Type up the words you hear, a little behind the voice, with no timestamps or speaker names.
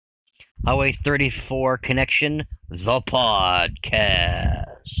Highway 34 Connection, the podcast.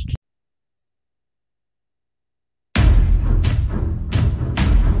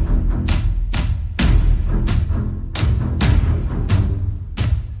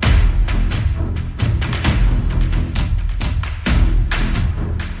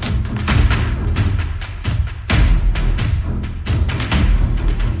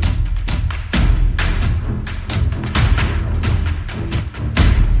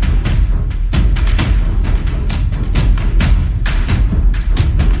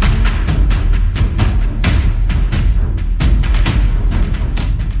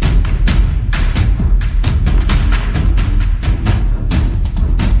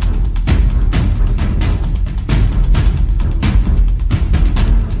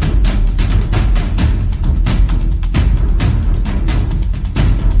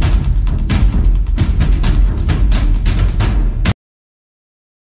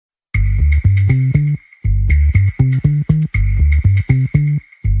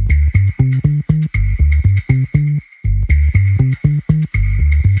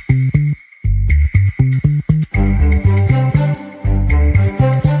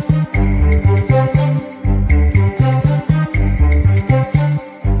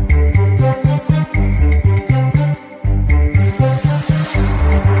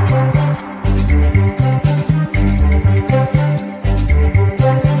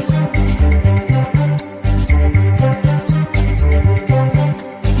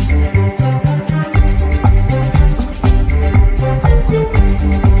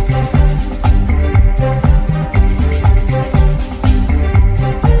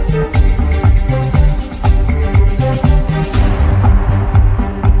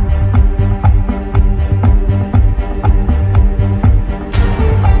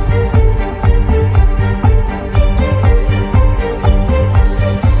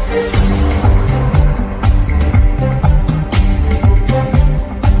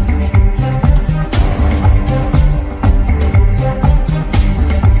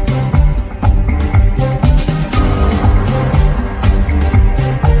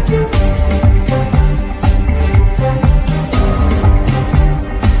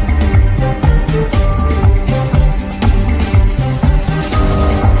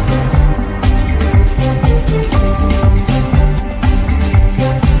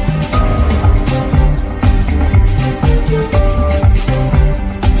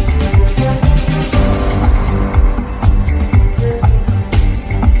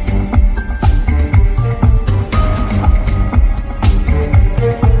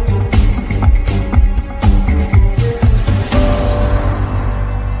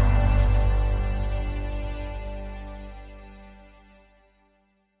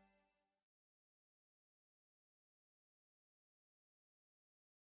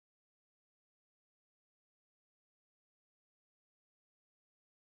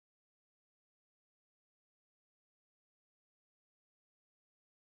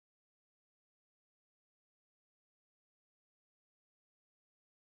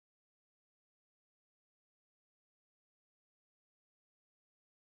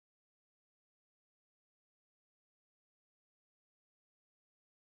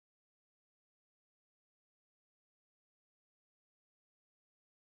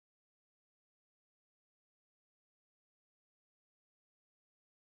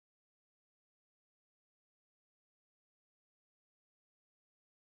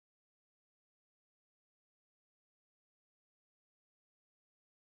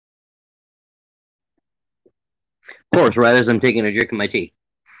 Of course, right as I'm taking a drink of my tea.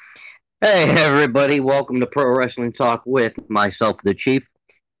 Hey, everybody, welcome to Pro Wrestling Talk with myself, the Chief,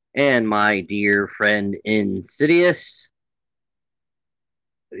 and my dear friend Insidious,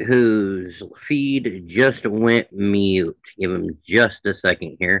 whose feed just went mute. Give him just a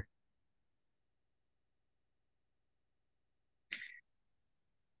second here.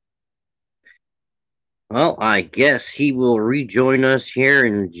 Well, I guess he will rejoin us here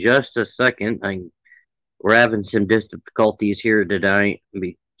in just a second. We're having some difficulties here tonight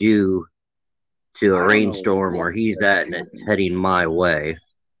due to a rainstorm where he's at, and it's heading my way.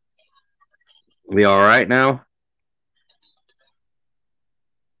 We all right now?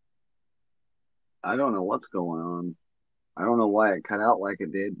 I don't know what's going on. I don't know why it cut out like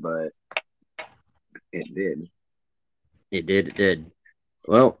it did, but it did. It did. It did.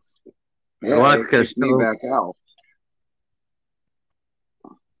 Well, yeah, it kicked me back out.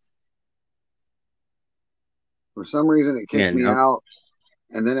 For some reason, it kicked me out,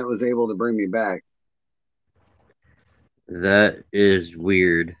 and then it was able to bring me back. That is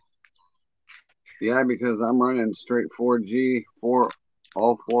weird. Yeah, because I'm running straight 4G,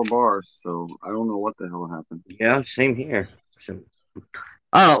 all four bars, so I don't know what the hell happened. Yeah, same here. So,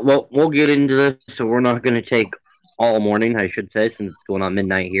 oh well, we'll get into this. So we're not going to take all morning, I should say, since it's going on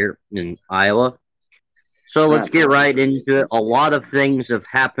midnight here in Iowa. So let's That's get always right into it. A ridiculous. lot of things have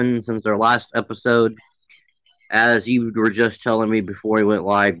happened since our last episode. As you were just telling me before we went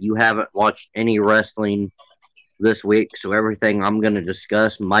live, you haven't watched any wrestling this week, so everything I'm going to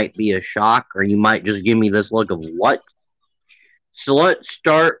discuss might be a shock, or you might just give me this look of what. So let's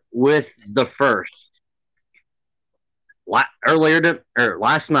start with the first.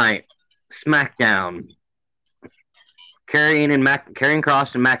 Last night, SmackDown. Karrion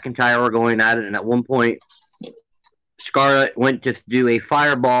Cross and McIntyre were going at it, and at one point, Scarlett went to do a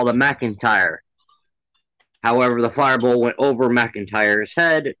fireball to McIntyre. However, the fireball went over McIntyre's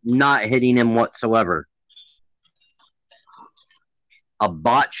head, not hitting him whatsoever. A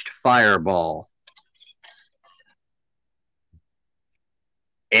botched fireball.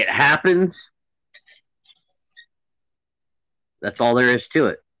 It happens. That's all there is to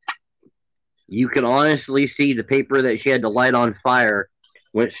it. You can honestly see the paper that she had to light on fire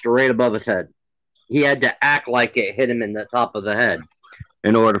went straight above his head. He had to act like it hit him in the top of the head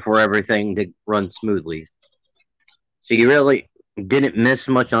in order for everything to run smoothly. So you really didn't miss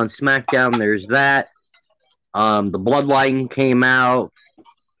much on SmackDown. There's that. The Bloodline came out.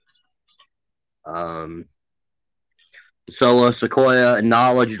 Um, Solo Sequoia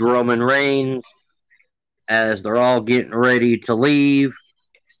acknowledged Roman Reigns as they're all getting ready to leave.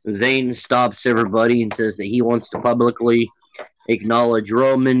 Zayn stops everybody and says that he wants to publicly acknowledge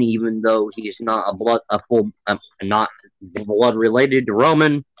Roman, even though he's not not blood related to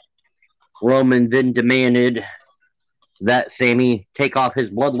Roman. Roman then demanded that Sammy take off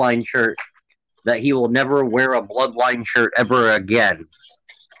his bloodline shirt, that he will never wear a bloodline shirt ever again.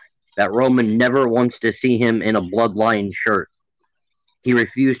 That Roman never wants to see him in a bloodline shirt. He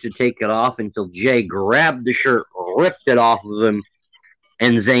refused to take it off until Jay grabbed the shirt, ripped it off of him,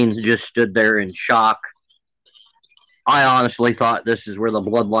 and Zayn just stood there in shock. I honestly thought this is where the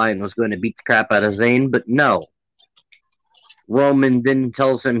bloodline was going to beat the crap out of Zayn, but no. Roman then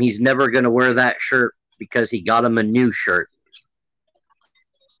tells him he's never going to wear that shirt because he got him a new shirt.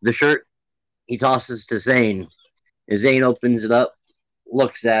 The shirt he tosses to Zayn. Zayn opens it up,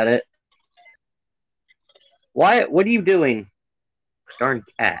 looks at it. Why? What are you doing? Darn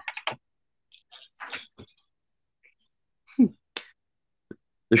cat.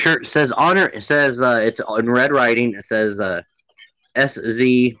 The shirt says honor. It says it's in red writing. It says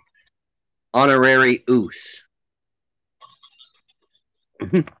SZ honorary Oos.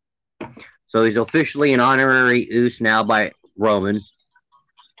 So he's officially an honorary Oos now by Roman.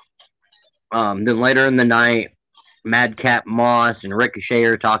 Then later in the night, Madcap Moss and Ricochet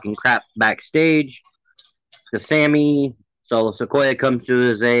are talking crap backstage to Sammy. So Sequoia comes to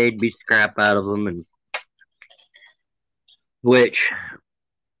his aid, beats the crap out of him, and which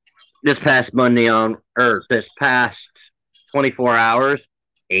this past 24 hours,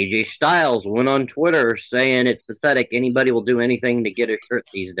 AJ Styles went on Twitter saying it's pathetic. Anybody will do anything to get a shirt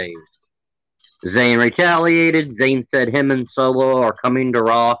these days. Zayn retaliated. Zayn said him and Solo are coming to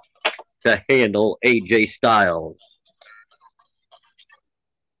Raw to handle AJ Styles.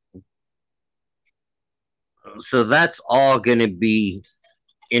 So that's all going to be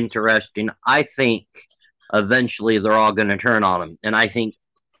interesting. I think eventually they're all going to turn on him. And I think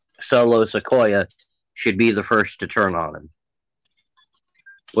Solo Sequoia should be the first to turn on him.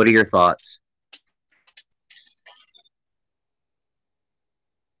 What are your thoughts?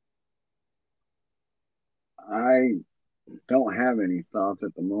 I don't have any thoughts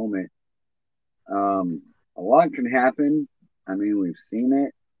at the moment. A lot can happen. I mean, we've seen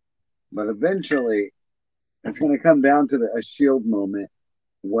it, but eventually it's going to come down to a shield moment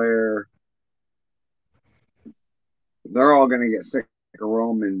where they're all going to get sick of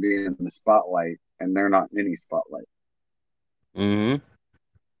Roman being in the spotlight, and they're not in any spotlight. Mm-hmm.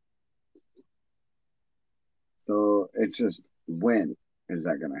 So it's just when is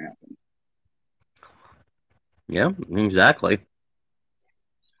that going to happen? Yeah, exactly.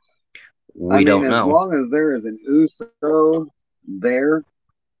 I We mean, don't as know. long as there is an Uso there,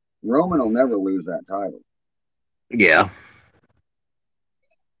 Roman will never lose that title. Yeah.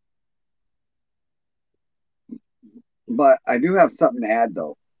 But I do have something to add,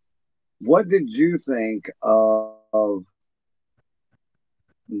 though. What did you think of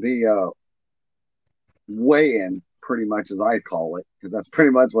the weigh-in, pretty much as I call it, because that's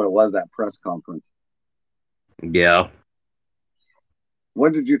pretty much what it was, that press conference? Yeah.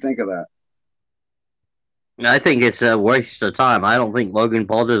 What did you think of that? I think it's a waste of time. I don't think Logan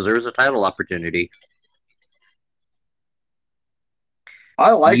Paul deserves a title opportunity.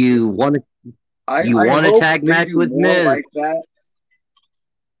 I liked it. You want to you I want a hope tag they match do with more Miz? like that.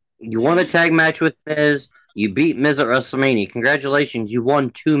 You want a tag match with Miz? You beat Miz at WrestleMania. Congratulations, you won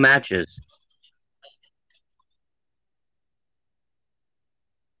 2 matches.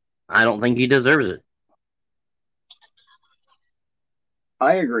 I don't think he deserves it.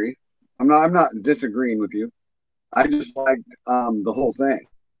 I agree. I'm not disagreeing with you. I just liked the whole thing.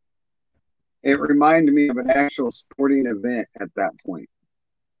 It reminded me of an actual sporting event at that point,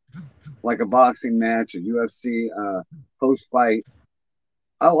 like a boxing match, a UFC post fight.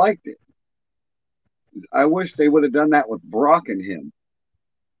 I liked it. I wish they would have done that with Brock and him,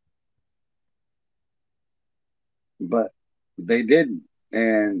 but they didn't,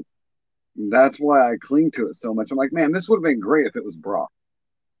 and that's why I cling to it so much. I'm like, man, this would have been great if it was Brock,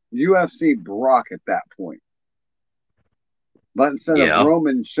 UFC Brock at that point. But instead of Yeah.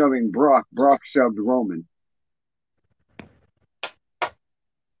 Roman shoving Brock, Brock shoved Roman.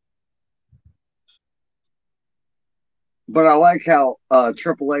 But I like how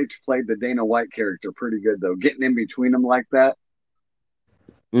Triple H played the Dana White character pretty good, though, getting in between them like that.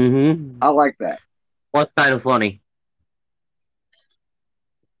 Mm-hmm. I like that. What's kind of funny?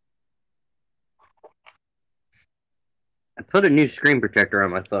 I put a new screen protector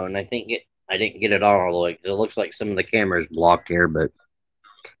on my phone. I didn't get it on all the way because it looks like some of the camera's blocked here, but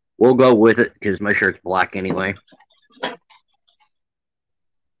we'll go with it because my shirt's black anyway.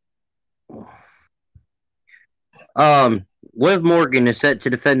 Liv Morgan is set to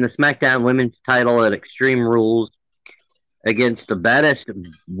defend the SmackDown Women's title at Extreme Rules against the baddest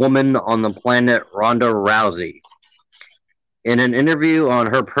woman on the planet, Ronda Rousey. In an interview on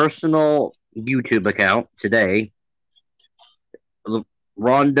her personal YouTube account today,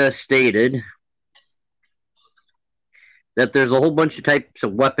 Ronda stated that there's a whole bunch of types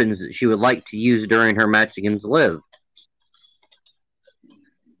of weapons that she would like to use during her match against Liv.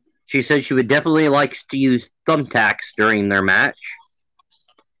 She said she would definitely like to use thumbtacks during their match.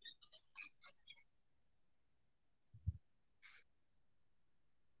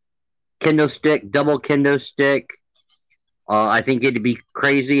 Kendo stick, double kendo stick. I think it'd be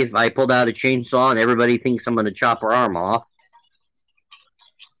crazy if I pulled out a chainsaw and everybody thinks I'm going to chop her arm off.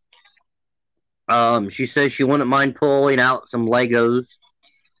 She says she wouldn't mind pulling out some Legos,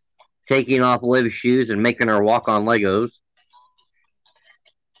 taking off Liv's shoes, and making her walk on Legos.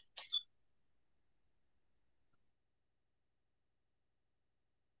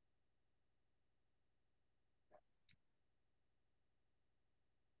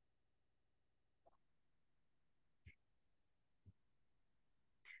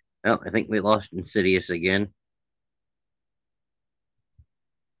 Well, I think we lost Insidious again.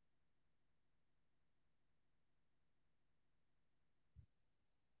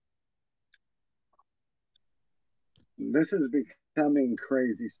 This is becoming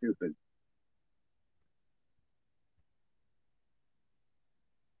crazy stupid.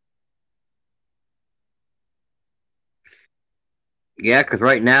 Yeah, because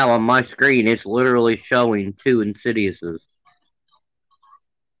right now on my screen it's literally showing 2 Insidiouses.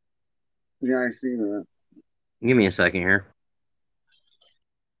 Yeah, I see that. Give me a second here.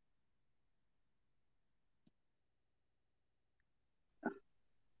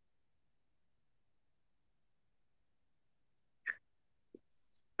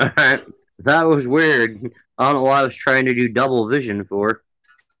 Alright, that was weird. I don't know why I was trying to do double vision for.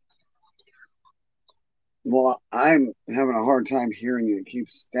 Well, I'm having a hard time hearing you. It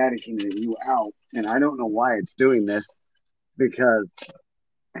keeps staticking you out, and I don't know why it's doing this because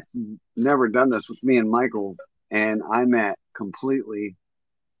it's never done this with me and Michael, and I'm at completely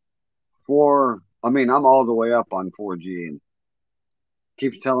four. I mean, I'm all the way up on 4G, and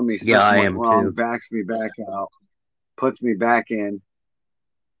keeps telling me Yeah, something I went am wrong, too. backs me back out, puts me back in.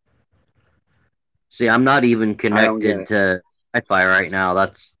 See, I'm not even I don't get connected it. to Wi-Fi right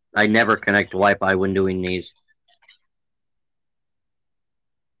now. I never connect to Wi-Fi when doing these.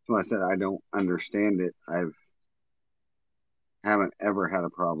 So I said I don't understand it. I've haven't ever had a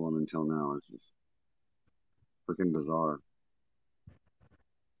problem until now. It's just freaking bizarre.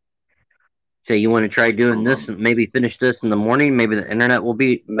 So you want to try doing this and maybe finish this in the morning? Maybe the internet will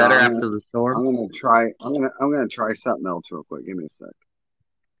be No, better after the storm. I'm gonna try. I'm gonna try something else real quick. Give me a sec.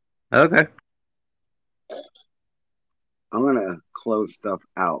 Okay. I'm gonna close stuff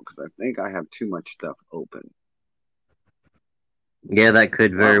out because I think I have too much stuff open. Yeah, that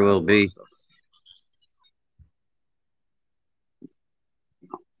could Wow, very I have a well lot of be. stuff.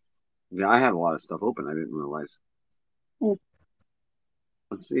 Yeah, I have a lot of stuff open. I didn't realize. Hmm.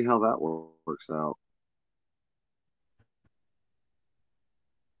 Let's see how that works out.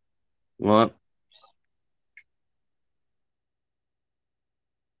 Well,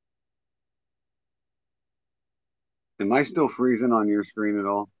 Am I still freezing on your screen at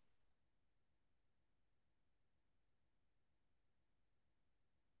all?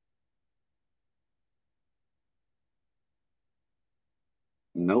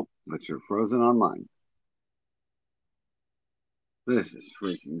 Nope, but you're frozen on mine. This is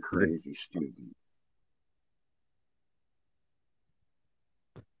freaking crazy stupid.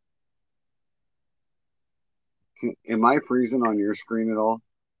 Am I freezing on your screen at all?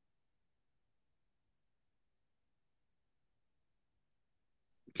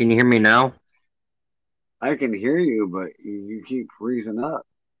 Can you hear me now? I can hear you, but you keep freezing up.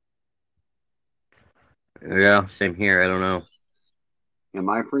 Yeah, same here. I don't know. Am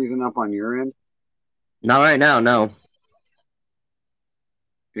I freezing up on your end? Not right now, no.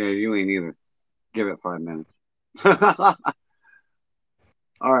 Yeah, you ain't either. Give it 5 minutes.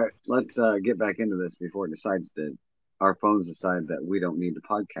 All right, let's get back into this before it decides to. Our phones decide that we don't need to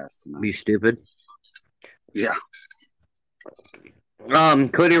podcast tonight. Be stupid. Yeah.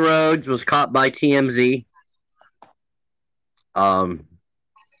 Cody Rhodes was caught by TMZ.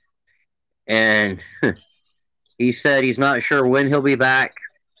 And he said he's not sure when he'll be back.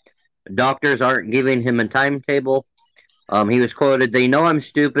 Doctors aren't giving him a timetable. He was quoted, "They know I'm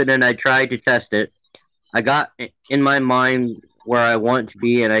stupid and I tried to test it. I got in my mind where I want to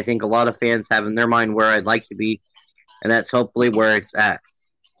be, and I think a lot of fans have in their mind where I'd like to be, and that's hopefully where it's at.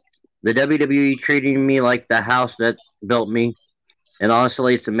 The WWE treating me like the house that built me, and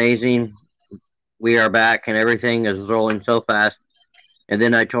honestly, it's amazing. We are back, and everything is rolling so fast. And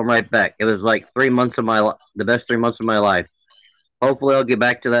then I told right back. It was like 3 months of the best 3 months of my life. Hopefully, I'll get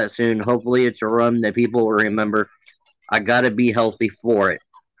back to that soon. Hopefully, it's a run that people will remember. I got to be healthy for it."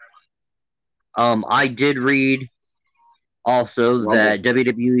 I did read also that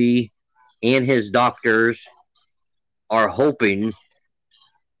WWE and his doctors are hoping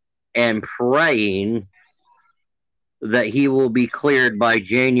and praying that he will be cleared by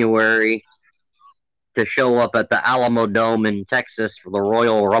January to show up at the Alamo Dome in Texas for the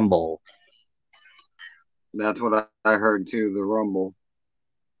Royal Rumble. That's what I heard too, the Rumble.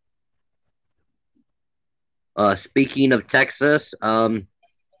 Speaking of Texas, on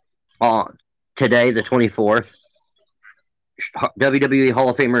today, the 24th, WWE Hall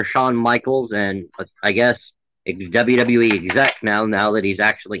of Famer Shawn Michaels and I guess WWE exec now that he's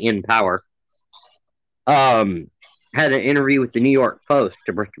actually in power, had an interview with the New York Post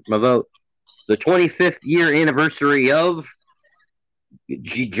to promote the 25th year anniversary of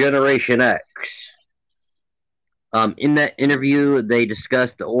Generation X. In that interview, they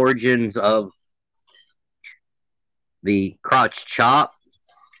discussed the origins of the crotch chop.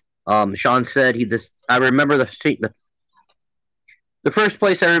 Shawn said I remember the first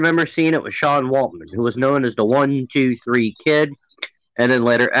place I remember seeing it was Sean Waltman, who was known as the 1-2-3 Kid, and then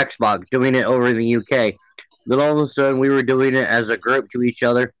later Xbox, doing it over in the UK. Then all of a sudden, we were doing it as a group to each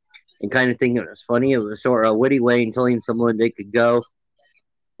other and kind of thinking it was funny. It was sort of a witty way in telling someone they could go,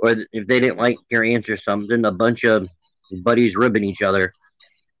 or if they didn't like your answer something, a bunch of buddies ribbing each other.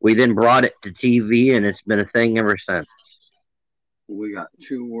 We then brought it to TV, and it's been a thing ever since. We got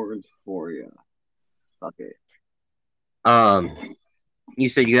 2 words for you. Suck it. You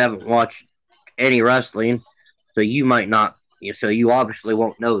said you haven't watched any wrestling, so you might not. So you obviously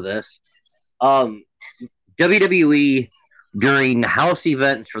won't know this. WWE during house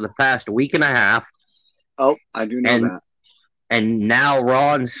events for the past week and a half. Oh, I do know that. And now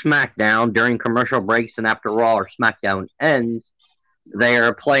Raw and SmackDown during commercial breaks and after Raw or SmackDown ends, they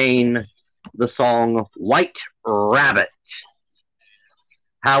are playing the song White Rabbit.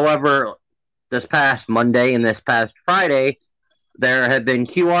 However, this past Monday and this past Friday, there have been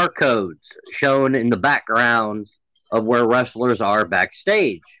QR codes shown in the background of where wrestlers are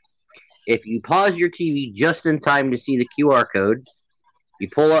backstage. If you pause your TV just in time to see the QR code, you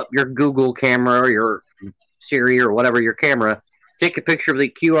pull up your Google camera or your Siri or whatever your camera, take a picture of the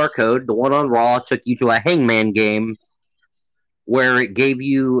QR code. The one on Raw took you to a Hangman game where it gave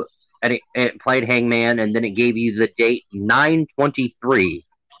you, and it played Hangman, and then it gave you the date 9/23,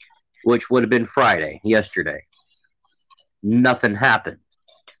 which would have been Friday, yesterday. Nothing happened.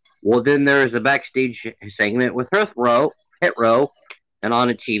 Well, then there was a backstage segment with Hit Row, and on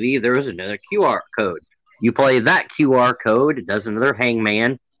a TV there was another QR code. You play that QR code, it does another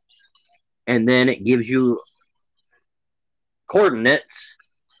Hangman, and then it gives you coordinates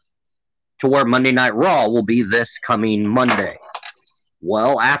to where Monday Night Raw will be this coming Monday.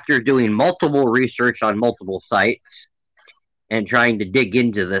 Well, after doing multiple research on multiple sites and trying to dig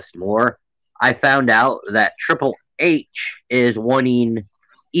into this more, I found out that Triple H is wanting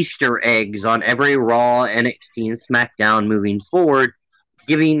Easter eggs on every Raw, NXT, and SmackDown moving forward,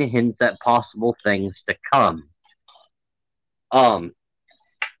 giving hints at possible things to come. Um,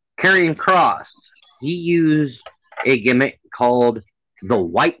 Karrion Cross, he used a gimmick called the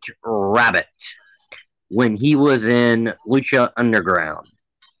White Rabbit when he was in Lucha Underground.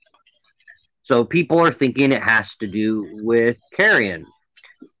 So people are thinking it has to do with Karrion.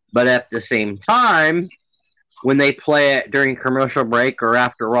 But at the same time, when they play it during commercial break or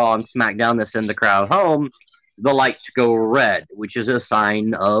after Raw and SmackDown to send the crowd home, the lights go red, which is a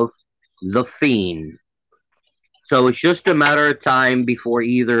sign of the Fiend. So it's just a matter of time before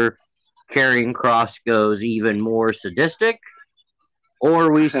either Karrion Cross goes even more sadistic,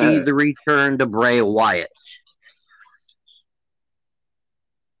 or we see the return to Bray Wyatt.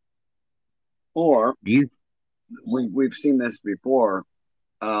 Or Do you? we've seen this before.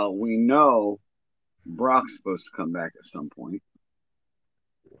 We know Brock's supposed to come back at some point.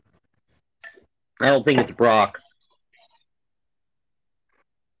 I don't think it's Brock.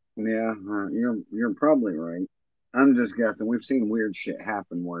 Yeah, you're probably right. I'm just guessing. We've seen weird shit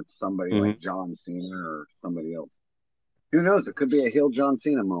happen where it's somebody Mm-hmm. like John Cena or somebody else. Who knows? It could be a heel John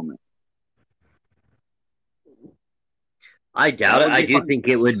Cena moment. I doubt That it. would I be do fun. think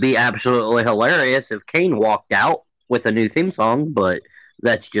it would be absolutely hilarious if Kane walked out with a new theme song, but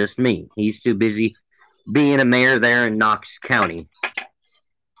that's just me. He's too busy being a mayor there in Knox County.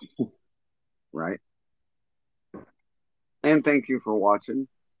 Right. And thank you for watching,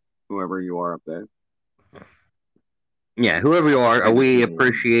 whoever you are up there. Yeah, whoever you are, I just we really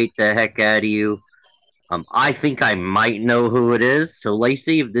appreciate the heck out of you. I think I might know who it is. So,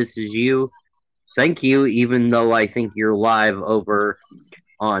 Lacey, if this is you, thank you, even though I think you're live over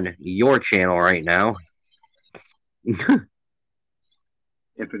on your channel right now. if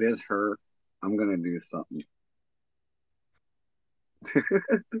it is her, I'm gonna do something.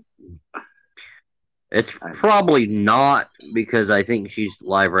 It's probably not because I think she's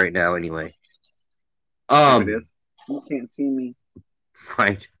live right now anyway. If it is, you can't see me.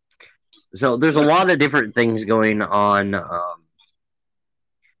 Right. So there's a lot of different things going on.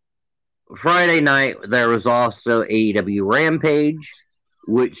 Friday night there was also AEW Rampage,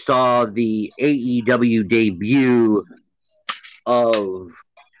 which saw the AEW debut of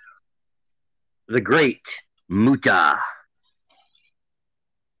the great Muta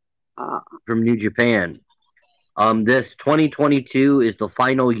from New Japan. This 2022 is the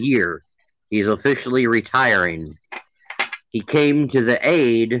final year. He's officially retiring. He came to the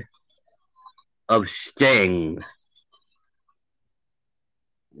aid of Sting,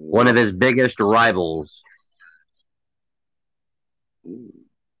 one of his biggest rivals,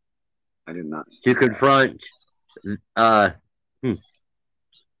 I did not to confront. I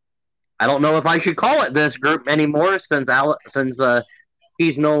don't know if I should call it this group anymore since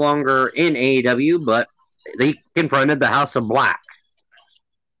he's no longer in AEW, but they confronted the House of Black.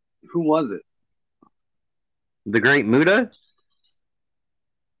 Who was it? The Great Muta.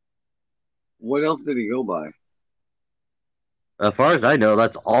 What else did he go by? As far as I know,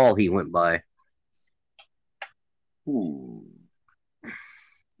 that's all he went by. I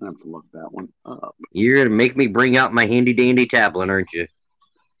have to look that one up. You're gonna make me bring out my handy dandy tablet, aren't you?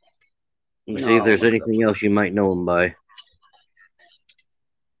 Let's see if there's anything else you might know him by.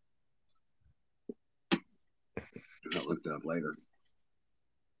 I'll look that up later.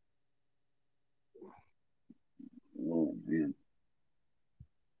 Oh man.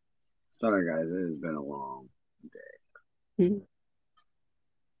 Sorry guys, it has been a long day.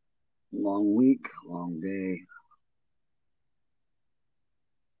 Long week, long day,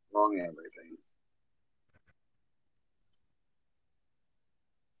 long everything.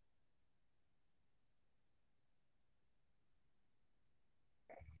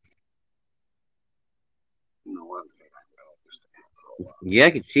 No, I think I can go just for a while. Yeah, I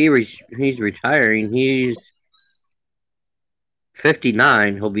can see he's retiring. He's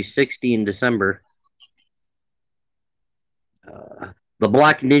 59. He'll be 60 in December. The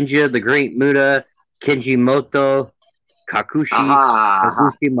Black Ninja, the Great Muta, Kenji Moto, Kakushi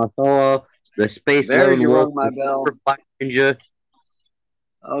Masawa, the Space There Lone you Wolf, rung my the bell. Super Black Ninja.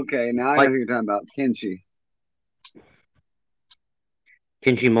 Okay, now I know who you're talking about. Kenshi.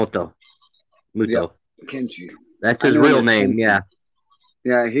 Kenji Moto. Yep, Kenshi. That's his real name, Kenshi. yeah.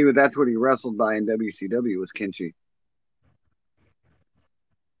 Yeah, that's what he wrestled by in WCW was Kenshi.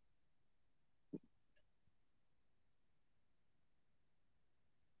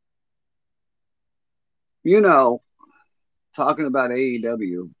 You know, talking about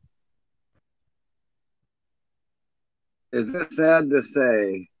AEW, is it sad to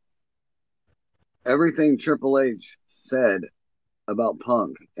say everything Triple H said about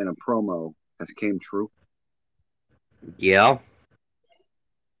Punk in a promo has came true? Yeah. 。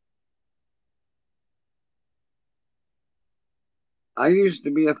I used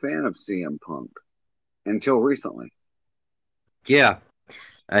to be a fan of CM Punk until recently. Yeah,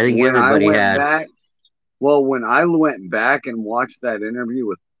 I think When I everybody went had. back, well, when I went back and watched that interview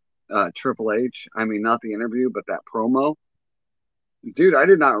with Triple H, I mean, not the interview, but that promo, dude, I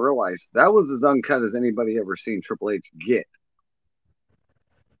did not realize that was as uncut as anybody ever seen Triple H get.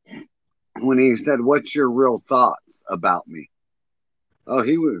 When he said, "What's your real thoughts about me?" Oh,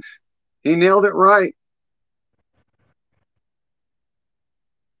 he nailed it right.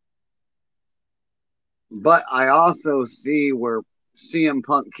 But I also see where CM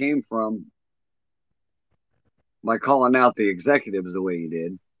Punk came from by calling out the executives the way he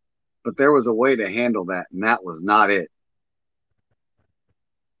did. But there was a way to handle that, and that was not it.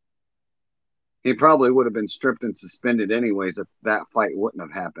 He probably would have been stripped and suspended anyways if that fight wouldn't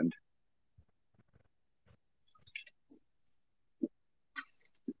have happened.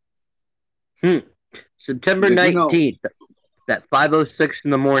 Hmm. September Did you know? 19th at 5:06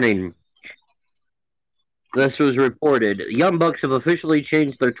 in the morning. This was reported. Young Bucks have officially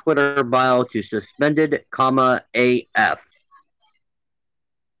changed their Twitter bio to suspended, AF.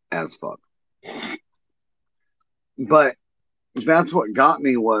 As fuck. But that's what got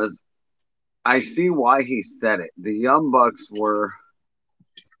me was I see why he said it. The Young Bucks were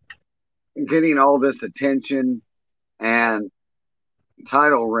getting all this attention and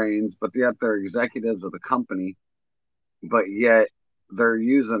title reigns, but yet they're executives of the company, but yet they're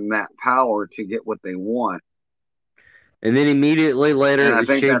using that power to get what they want. And then immediately later And it I was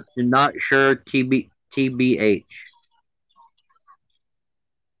think changed that's, to not sure TBH.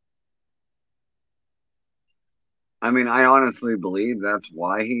 I mean, I honestly believe that's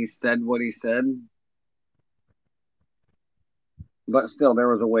why he said what he said, but still, there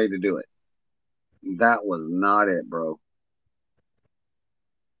was a way to do it. That was not it, bro.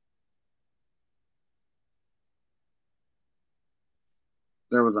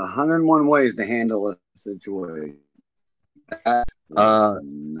 There was 101 ways to handle a situation. That was Uh,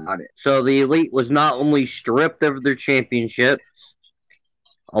 not it. so the Elite was not only stripped of their championships,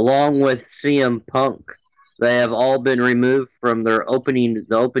 along with CM Punk, they have all been removed from the opening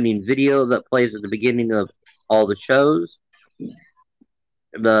video that plays at the beginning of all the shows.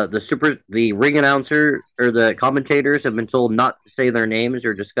 The ring announcer or the commentators have been told not to say their names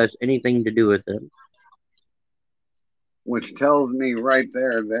or discuss anything to do with them. Which tells me right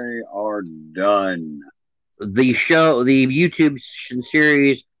there they are done. The YouTube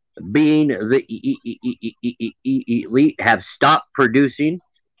series being the Elite have stopped producing.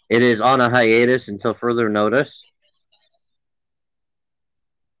 It is on a hiatus until further notice.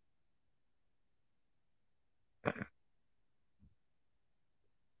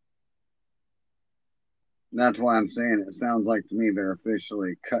 That's why I'm saying it sounds like to me they're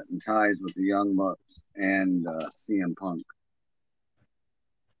officially cutting ties with the Young Bucks and CM Punk.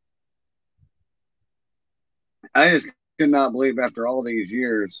 I just could not believe after all these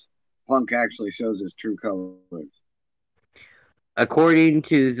years, Punk actually shows his true colors. According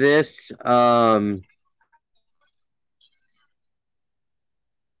to this,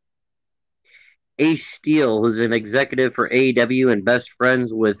 Ace Steel, who's an executive for AEW and best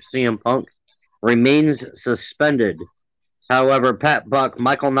friends with CM Punk, remains suspended. However, Pat Buck,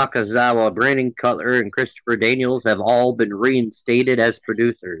 Michael Nakazawa, Brandon Cutler, and Christopher Daniels have all been reinstated as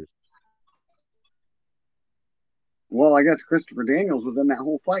producers. Well, I guess Christopher Daniels was in that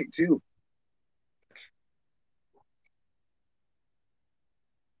whole fight too.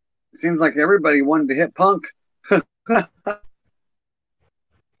 It seems like everybody wanted to hit Punk.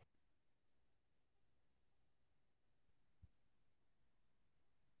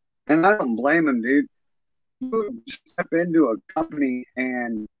 And I don't blame him, dude. You step into a company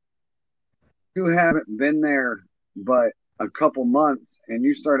and you haven't been there but a couple months and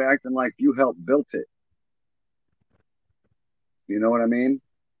you start acting like you helped build it. You know what I mean?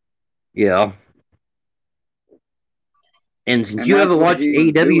 Yeah. And since And you that's haven't what watched he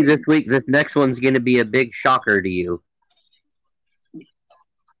was AEW this doing. week, this next one's going to be a big shocker to you.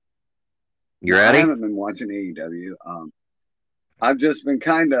 You No, I ready? haven't been watching AEW. I've just been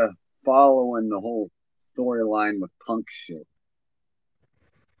kind of following the whole storyline with Punk shit.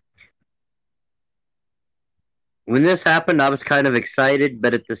 When this happened, I was kind of excited,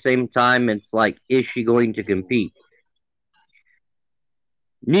 but at the same time, it's like, is she going to compete?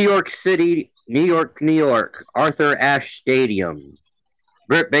 New York City, New York, New York, Arthur Ashe Stadium.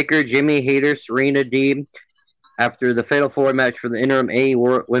 Britt Baker, Jimmy Hayter, Serena Deeb, after the Fatal 4 match for the interim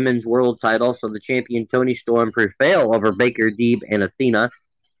Women's World title, so the champion Toni Storm prevailed over Baker, Deeb, and Athena.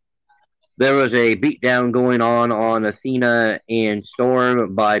 There was a beatdown going on Athena and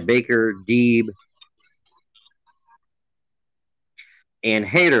Storm by Baker, Deeb. and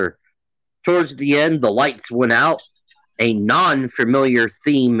Hater. Towards the end, the lights went out. A non-familiar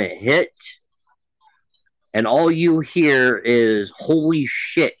theme hit, and all you hear is "holy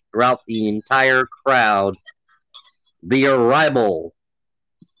shit" throughout the entire crowd. The arrival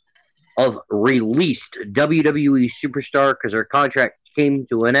of released WWE superstar because her contract came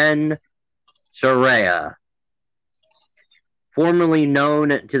to an end, Saraya, formerly known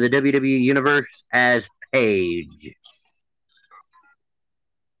to the WWE Universe as Paige.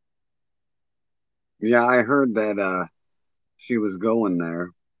 Yeah, I heard that she was going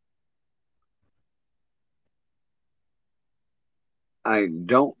there. I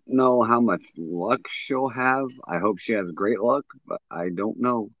don't know how much luck she'll have. I hope she has great luck, but I don't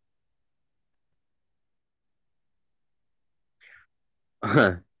know.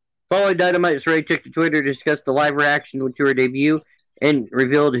 Following Dynamite, Ray took to Twitter to discuss the live reaction to her debut and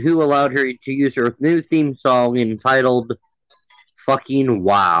revealed who allowed her to use her new theme song entitled Fucking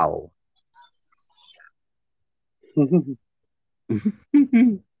Wow.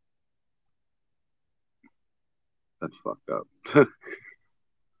 That's fucked up.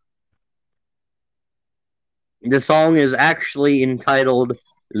 The song is actually entitled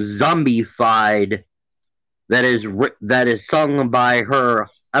Zombified, that is sung by her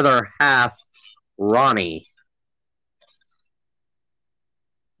other half, Ronnie.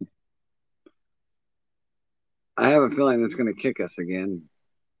 I have a feeling it's going to kick us again.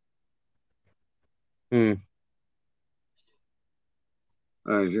 Hmm.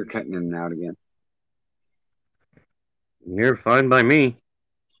 You're cutting in and out again. You're fine by me.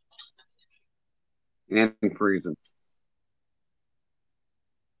 And freezing.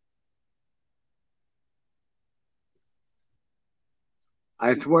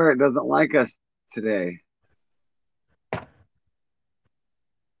 I swear it doesn't like us today.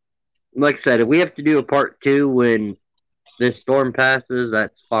 Like I said, if we have to do a part 2 when this storm passes,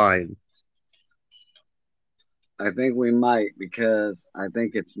 that's fine. I think we might because I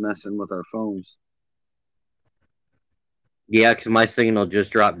think it's messing with our phones. Yeah, because my signal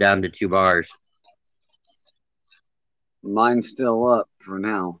just dropped down to 2 bars. Mine's still up for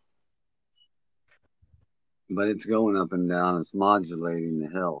now, but it's going up and down. It's modulating the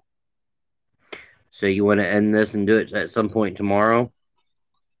hell. So you want to end this and do it at some point tomorrow?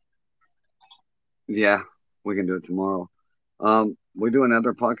 Yeah, we can do it tomorrow. We do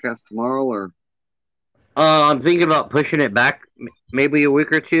another podcast tomorrow, or I'm thinking about pushing it back maybe a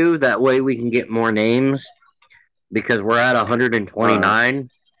week or two. That way we can get more names because we're at 129.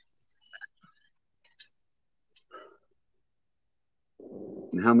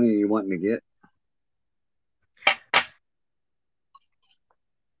 how many are you wanting to get?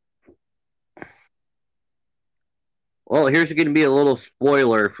 Well, here's going to be a little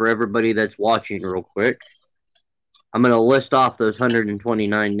spoiler for everybody that's watching, real quick. I'm going to list off those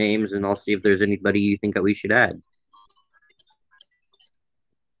 129 names, and I'll see if there's anybody you think that we should add.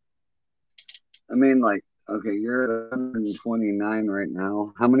 I mean, like, okay, you're at 129 right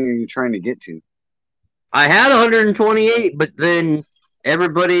now. How many are you trying to get to? I had 128, but then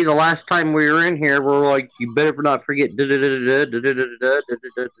everybody, the last time we were in here, were like, you better not forget.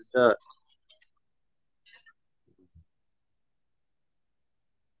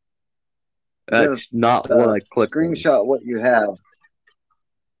 That's Just not what I clicked on. screenshot what you have.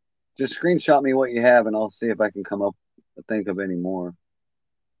 Just screenshot me what you have, and I'll see if I can come up think of any more.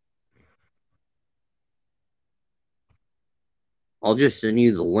 I'll just send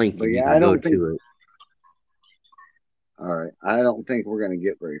you the link But and you yeah, can I go don't think. to it. All right, I don't think we're gonna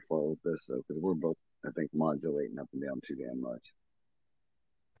get very far with this though, because we're both, I think, modulating up and down too damn much.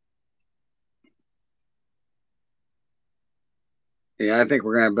 Yeah, I think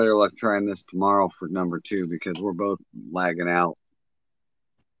we're gonna have better luck trying this tomorrow for number 2 because we're both lagging out.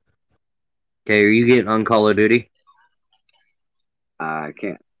 Okay, are you getting on Call of Duty? I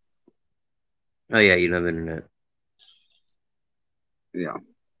can't. Oh, yeah, you have internet. Yeah.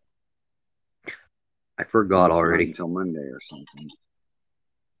 I forgot Not already. until Monday or something.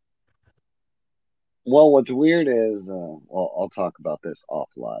 Well, what's weird is, well, I'll talk about this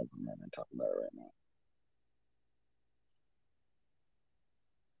off live. I'm not going to talk about it right now.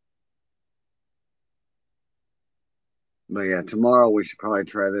 But yeah, tomorrow we should probably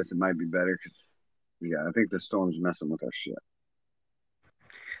try this. It might be better because, yeah, I think the storm's messing with our shit.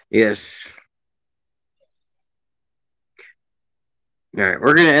 Yes. All right,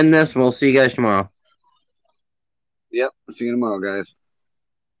 we're going to end this and we'll see you guys tomorrow. Yep. See you tomorrow, guys.